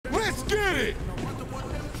did it!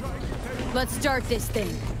 Let's start this thing.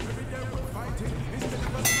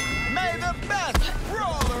 May the best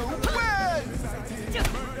brawler win!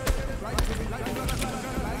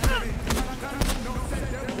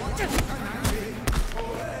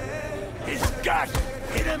 His gut!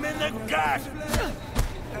 Hit him in the gut!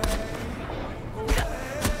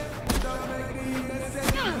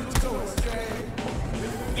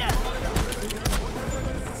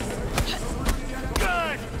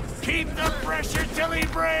 Good! Keep the pressure till he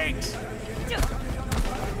breaks!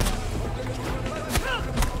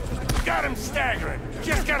 Got him staggering.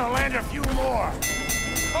 Just gotta land a few more.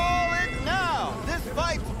 Call it now! This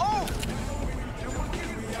fight's over!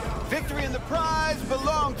 Victory and the prize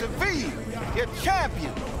belong to V, your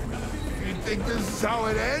champion! You think this is how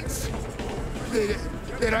it ends?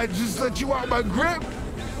 Did I just let you out my grip?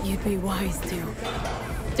 You'd be wise to.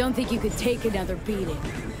 Don't think you could take another beating.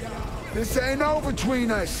 This ain't over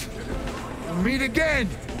between us. We'll meet again.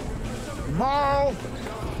 Tomorrow,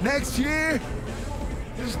 next year.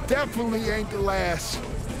 This definitely ain't the last.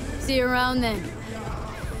 See you around then.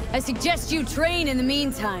 I suggest you train in the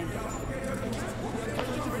meantime.